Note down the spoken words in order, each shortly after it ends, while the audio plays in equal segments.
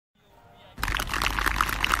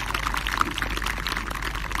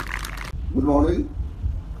Good morning.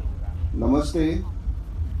 Namaste.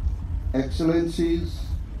 Excellencies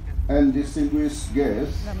and distinguished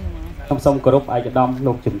guests. សូមគោរពឯកឧត្តម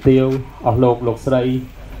លោកជំទាវអស់លោកស្រី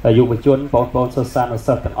យុវជនបងប្អូនសិស្សានុ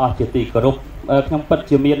សិស្សទាំងអស់ជាទីគោរពខ្ញុំពិត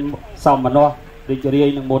ជាមានសមនស្សរីករាយ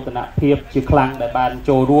នឹងមោទនភាពជាខ្លាំងដែលបាន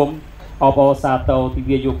ចូលរួមអបអរសាទរទិ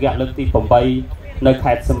វាយុវៈលើកទី8នៅ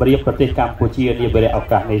ខេត្តសៀមរាបប្រទេសកម្ពុជានាវេលាឱ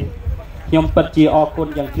កាសនេះខ្ញុំពិតជាអរគុណ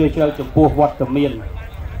យ៉ាងជ្រាលជ្រៅចំពោះវត្តមាន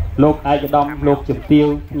លោកឯកឧត្តមលោកជំទាវ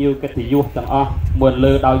ភ្ញៀវកិត្តិយសទាំងអស់មុន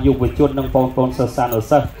លើដោយយុវជននិងបងប្អូនសិស្សានុ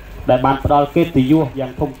សិស្សដែលបានផ្ដល់កិត្តិយសយ៉ា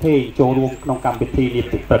ងធំធេងចូលរួមក្នុងកម្មវិធីនេះ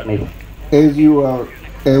ព្រឹកនេះ As you are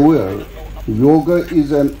aware, yoga is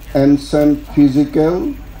an ancient physical,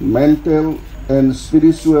 mental and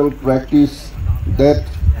spiritual practice that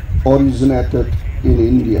originated in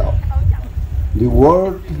India. The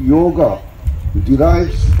word yoga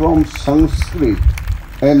derives from Sanskrit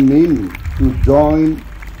and means to join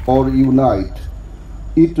or unite.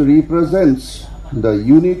 It represents the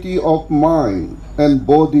unity of mind and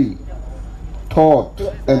body, thought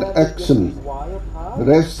and action,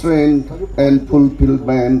 restraint and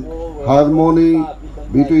fulfillment, harmony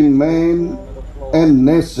between man and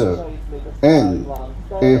nature, and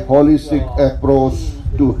a holistic approach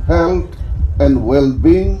to health and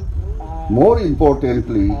well-being. More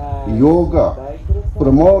importantly, yoga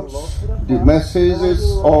promotes the messages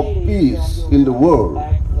of peace in the world,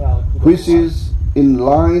 which is in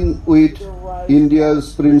line with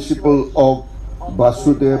India's principle of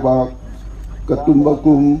Vasudeva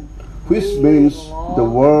Kutumbakam, which means the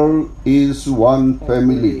world is one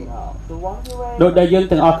family. ដោយដែលយើង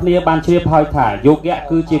ទាំងអស់គ្នាបានជ្រាបហើយថាយោគៈ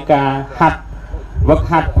គឺជាការហាត់វឹក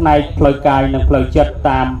ហាត់ផ្នែកផ្លូវកាយនិងផ្លូវចិត្ត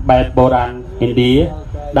តាមបែបបុរាណឥណ្ឌា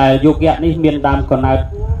ដែលយោគៈនេះមានដើមកំណើត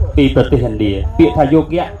ពីប្រទេសឥណ្ឌាពាក្យថាយោ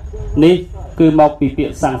គៈនេះគឺមកពីពា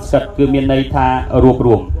ក្យសំស្ក្រឹតគឺមានន័យថារួបរ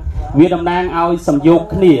วมវាតំណាងឲ្យសំយោគ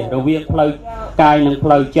គ្នារវាងផ្លូវកាយនិងផ្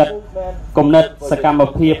លូវចិត្តគំនិតសកម្ម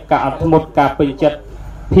ភាពការអត់ធ្មត់ការពេញចិត្ត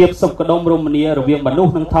ភាពសុខដុមរមនារវាងមនុស្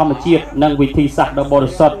សនិងធម្មជាតិនិងវិធីសាស្ត្រដ៏ប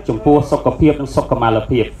រិសុទ្ធចំពោះសុខភាពនិងសុខុមាល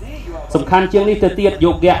ភាពសំខាន់ជាងនេះទៅទៀត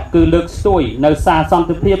យោគៈគឺលើកស្ទួយនៅសារសន្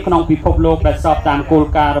តិភាពក្នុងពិភពលោកដែលស្របតាមគោល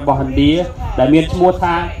ការណ៍របស់ឥណ្ឌាដែលមានឈ្មោះ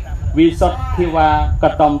ថាវិសុទ្ធិវាក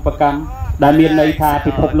តមបកម្មដែលមានន័យថា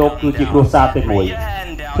ពិភពលោកគឺជាគ្រួសារតែមួយ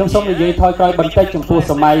ខ្ញុំសូមនិយាយថយក្រោយបន្តិចចំពោះ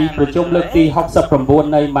សម័យប្រជុំលើកទី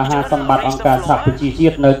69នៃមហាសន្និបាតអង្គការសហប្រជាជា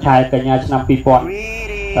តិនៅខែកញ្ញាឆ្នាំ2014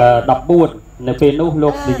នៅពេលនោះលោ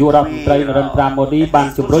កនាយករដ្ឋមន្ត្រីនរិន្ទ្រាម៉ូឌីបាន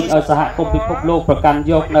ជំរុញឲ្យសហគមន៍ពិភពលោកប្រកាន់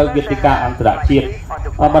យកនៅវេទិកាអន្តរជាតិ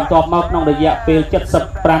បន្ទាប់មកក្នុងរយៈពេល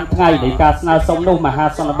75ថ្ងៃនៃការស្នើសុំនោះមហា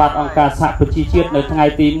សន្និបាតអង្គការសហប្រជាជាតិនៅថ្ងៃ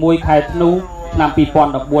ទី1ខែធ្នូឆ្នាំ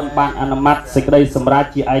2014បានអនុម័តសេចក្តីសម្រេច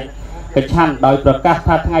ជាឯកច្ឆន្ទដោយប្រកាស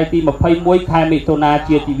ថាថ្ងៃទី21ខែមិថុនា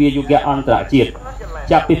ជាទិវាយោគៈអន្តរជាតិ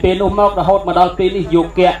ចាប់ពីពេលនោះមករហូតមកដល់ពេលនេះយោ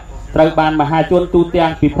គៈត្រូវបានមហាជនទូទាំ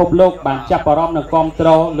ងពិភពលោកបានចាប់អារម្មណ៍និងគាំទ្រ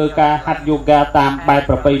លើការហាត់យូហ្គាតាមបែប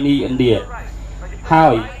ប្រពៃណីឥណ្ឌាហើ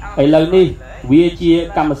យឥឡូវនេះវាជា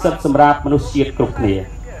កម្មសិទ្ធិសម្រាប់មនុស្សជាតិគ្រប់គ្នា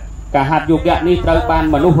ការហាត់យូហ្គានេះត្រូវបាន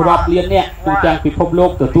មនុស្សរាប់លាននាក់ទូទាំងពិភពលោក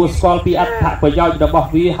ទទួលស្គាល់ពីអត្ថប្រយោជន៍របស់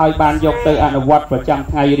វាហើយបានយកទៅអនុវត្តប្រចាំ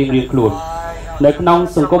ថ្ងៃរៀងៗខ្លួននៅក្នុង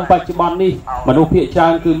សង្គមបច្ចុប្បន្ននេះមនុស្សភាគច្រើ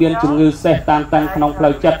នគឺមានជំងឺសេះតានតឹងក្នុងផ្លូ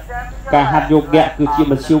វចិត្តការហាត់យូហ្គាគឺជា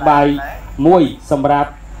មធ្យោបាយមួយសម្រាប់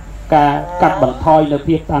ការកាត់បន្ថយនៅ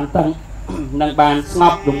ភាពតានតឹងនិងបានស្ង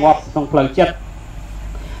ប់រងាប់ក្នុងផ្លូវចិត្ត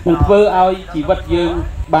នឹងធ្វើឲ្យជីវិតយើង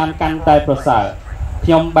បានកាន់តែប្រសើរខ្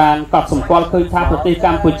ញុំបានកត់សម្គាល់ឃើញថាប្រទេសក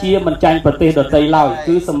ម្ពុជាមិនចាញ់ប្រទេសដទៃឡើយ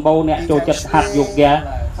គឺសម្បូរអ្នកចូលចិត្តហាត់យូហ្គា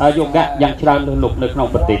យ៉ាងច្រើនលើសលប់នៅក្នុង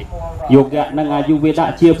ប្រទេសយូហ្គានិងអាយុវេដៈ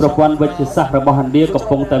ជាប្រព័ន្ធវិទ្យាសាស្ត្ររបស់ឥណ្ឌាកំ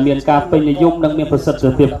ពុងតែមានការពេញនិយមនិងមានប្រសិទ្ធ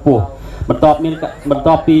ភាពខ្ពស់បន្ទា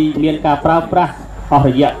ប់ពីមានការប្រើប្រាស់អស់រ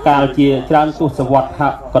យៈកាលជាច្រើនទសវត្សរ៍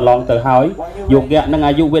កន្លងទៅហើយយោគៈនិង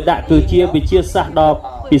អាយុវេដៈគឺជាវិទ្យាសាស្ត្រដ៏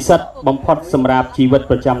ពិសិដ្ឋបំផុតសម្រាប់ជីវិត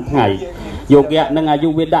ប្រចាំថ្ងៃយោគៈនិងអាយុ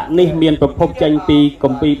វេដៈនេះមានប្រភពចេញពីគ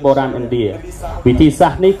ម្ពីរបុរាណឥណ្ឌាវិធីសា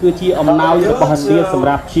ស្ត្រនេះគឺជាអំណោយរបស់ឥណ្ឌាសម្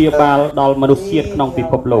រាប់ព្យាបាលដល់មនុស្សជាតិក្នុងពិ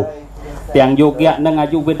ភពលោកទាំងយោគៈនិងអា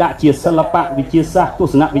យុវេដៈជាសិល្បៈវិទ្យាសាស្ត្រទ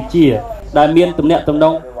ស្សនវិជ្ជាដែលមានទំនាក់ទំន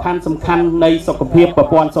ងសំខាន់នៃសុខភាពប្រ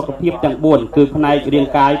ព័ន្ធសុខភាពទាំង4គឺផ្នែករាង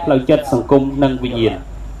កាយផ្លូវចិត្តសង្គមនិងវិញ្ញាណ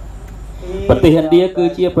ប្រទេសឥណ្ឌាគឺ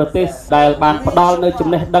ជាប្រទេសដែលបានផ្ដល់នូវចំ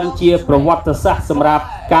ណេះដឹងជាប្រវត្តិសាស្ត្រសម្រាប់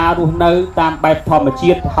ការរស់នៅតាមបែបធម្ម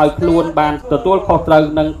ជាតិហើយខ្លួនបានទទួលខុសត្រូវ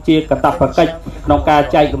និងជាកាតព្វកិច្ចក្នុងការ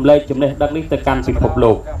ចែករំលែកចំណេះដឹងនេះទៅកាន់ពិភព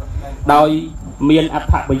លោកដោយមានអត្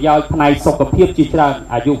ថប្រយោជន៍ផ្នែកសុខភាពជាច្រើន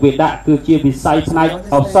អាយុវេដៈគឺជាវិស័យផ្នែក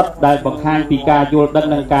ឱសថដែលបង្ហាញពីការយល់ដឹង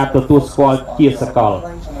និងការទទួលស្គាល់ជាសកល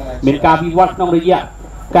មានការវិវត្តក្នុងរយៈ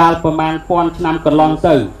កាលប្រមាណ1000ឆ្នាំកន្លង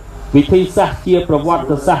ទៅ វិធីសាស្ត្រជាប្រវត្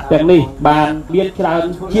តិសាស្ត្រទាំងនេះបានមានច្រើន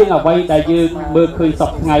ជាងអ្វីដែលយើងមើលឃើញស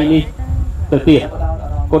ពថ្ងៃនេះទៅទៀត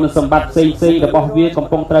គុណសម្បត្តិផ្សេងៗរបស់វាកំ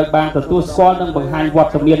ពុងត្រូវបានទទួលស្គាល់និងបង្ហាញវត្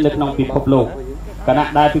តមាននៅក្នុងពិភពលោកគណៈ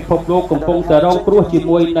ដែលពិភពលោកកំពុងតែរងគ្រោះជា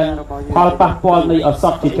មួយនឹងផលប៉ះពាល់នៃឱស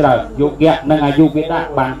ថជាច្រើនយោគៈនិងអាយុវេដៈ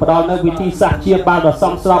បានផ្ដល់នូវវិធីសាស្ត្រព្យាបាលដ៏ស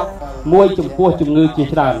មស្របមួយចំពោះជំងឺជា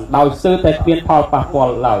ច្រើនដោយស្ទើរតែគ្មានផលប៉ះពា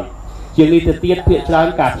ល់ឡើយជាងនេះទៅទៀតភាគច្រើន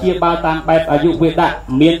ការព្យាបាលតាមបែបអាយុវេដៈ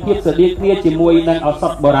មានភាពស្រដៀងគ្នាជាមួយនឹងឱស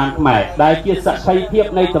ថបុរាណខ្មែរដែលជាសក្ខីភាព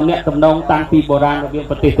នៃទំនាក់ទំនងតាំងពីបុរាណរវាង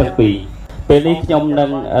ប្រទេសទាំងពីរពេលនេះខ្ញុំនឹង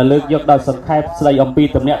លើកយកដល់សង្ខេបស្ដីអំពី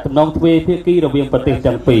ទំនាក់ទំនងទ្វេភាគីរវាងប្រទេស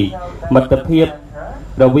ទាំងពីរមិត្តភាព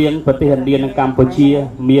រវាងប្រទេសឥណ្ឌានិងកម្ពុជា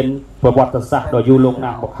មានប្រវត្តិសាស្ត្រដ៏យូរលង់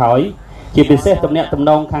ណាស់មកហើយជាពិសេសទំនាក់ទំ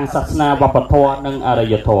នងខាងសាសនាវប្បធម៌និងអរិ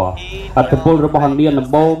យធម៌អត្តពលរបស់ឥណ្ឌាដំ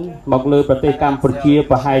បូងមកលើប្រទេសកម្ពុជា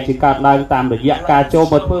ប្រហែលជាកើតឡើងតាមរយៈការចូល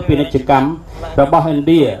មកធ្វើពាណិជ្ជកម្មរបស់ឥណ្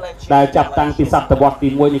ឌាដែលចាប់តាំងពីសតវត្សទី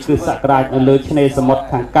1នៃគ្រិស្តសករាជនៅលើឆ្នេរសមុទ្រ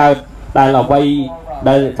ខាងកើតដែលអ្វី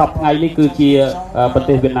ដែលសប្តាហ៍ថ្ងៃនេះគឺជាប្រ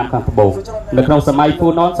ទេសវៀតណាមខាងត្បូងនៅក្នុងសម័យហ្វូ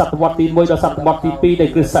ណនសតវត្សទី1ដល់សតវត្សទី2នៃ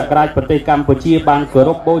គ្រិស្តសករាជប្រទេសកម្ពុជាបានគោរ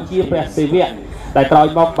ពបូជាព្រះសិវៈដែលក្រោយ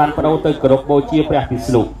មកបានបដូរទៅគោរពបូជាព្រះវិ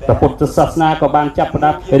ស្ណុព្រះពុទ្ធសាសនាក៏បានចាប់ផ្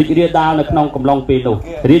ដើមរីករាលដាលនៅក្នុងកំឡុងពេលនោះ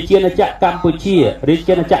រាជាណាចក្រកម្ពុជារា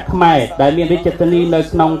ជាណាចក្រខ្មែរដែលមានរាជធានីនៅ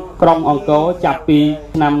ក្នុងក្រុងអង្គរចាប់ពី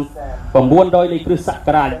ឆ្នាំ900នៃគ្រិស្តសក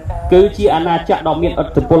រាជគឺជាអាណាចក្រដ៏មានឥ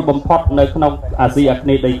ទ្ធិពលបំផុតនៅក្នុងអាស៊ីអាគ្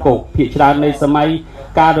នេយ៍ដីគោកភាគច្រើននៃសម័យ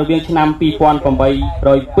កាលរវាងឆ្នាំ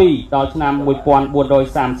2802ដល់ឆ្នាំ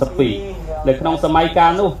1432នៅក្នុងសម័យកា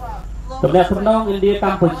លនោះទំនាក់ទំនងឥណ្ឌាក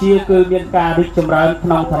ម្ពុជាគឺមានការរីកចម្រើនក្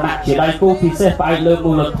នុងឋានៈជាដៃគូពិសេសផ្អែកលើ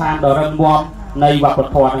មូលដ្ឋានដ៏រឹងមាំនៃវប្ប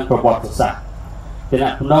ធម៌និងប្រវត្តិសាស្ត្រទំនា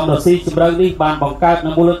ក់ទំនងដ៏ស៊ីជម្រៅនេះបានបង្កើតនូ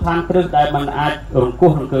វមូលដ្ឋានគ្រឹះដែលមិនអាចរង្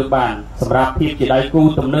គោះរង្គើបានសម្រាប់ភាពជាដៃគូ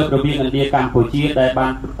ទំនើបរវាងឥណ្ឌាកម្ពុជាដែលបា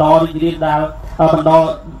នបន្តរីករាលដាលបន្ត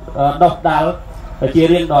ដុះដាលជា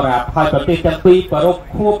រៀងដរាបហើយប្រទេសទាំងពីរប្រារព្ធ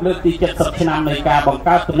ខួបលើកទី70ឆ្នាំនៃការបង្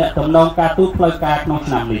កើតទំនាក់ទំនងការទូតផ្លូវការក្នុង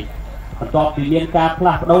ឆ្នាំនេះបន្ទាប់ពីមានការផ្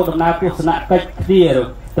លាស់ប្ដូរដំណើរទស្សនកិច្ចគ្នា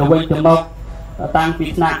ទៅវិញទៅមកតាំងពី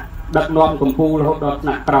ថ្នាក់ដឹកនាំកម្ពុជារហូតដល់ថ្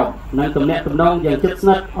នាក់ក្រោមនិងទំនាក់ទំនងយ៉ាងជិតស្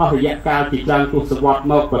និទ្ធអស់រយៈកាលជាច្រើនទសវត្សរ៍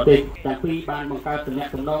មកប្រទេសទាំងពីរបានបង្កើតទំនាក់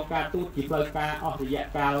ទំនងការទូតជាផ្លូវការអស់រយៈ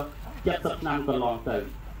កាល70ឆ្នាំកន្លងទៅ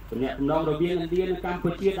ទំនាក់ទំនងរវាងឥណ្ឌានិងកម្ពុ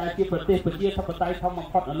ជាដែលជាប្រទេសប្រជាធិបតេយ្យធំបំ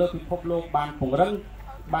ផុតនៅលើពិភពលោកបានពង្រឹ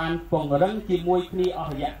ងជាមួយគ្នាអ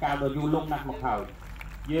ស់រយៈកាលដ៏យូរលង់ណាស់មកហើយ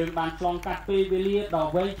យើងបានឆ្លងកាត់ពេលវេលាដ៏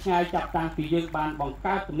វែងឆ្ងាយចាប់តាំងពីយើងបានបង្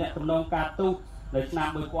កើតទំនាក់ទំនងការទូតនៅឆ្នាំ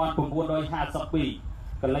1952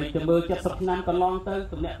កន្លែងទៅមើល70ឆ្នាំកន្លងទៅ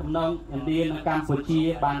ទំនាក់ទំនងឥណ្ឌានិងកម្ពុជា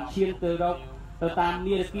បានឈានទៅរកទៅតាម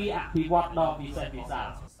នាឡិកាអភិវឌ្ឍដ៏ពិសេសវិសាល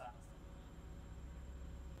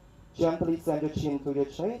John, please send your chin to your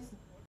chest.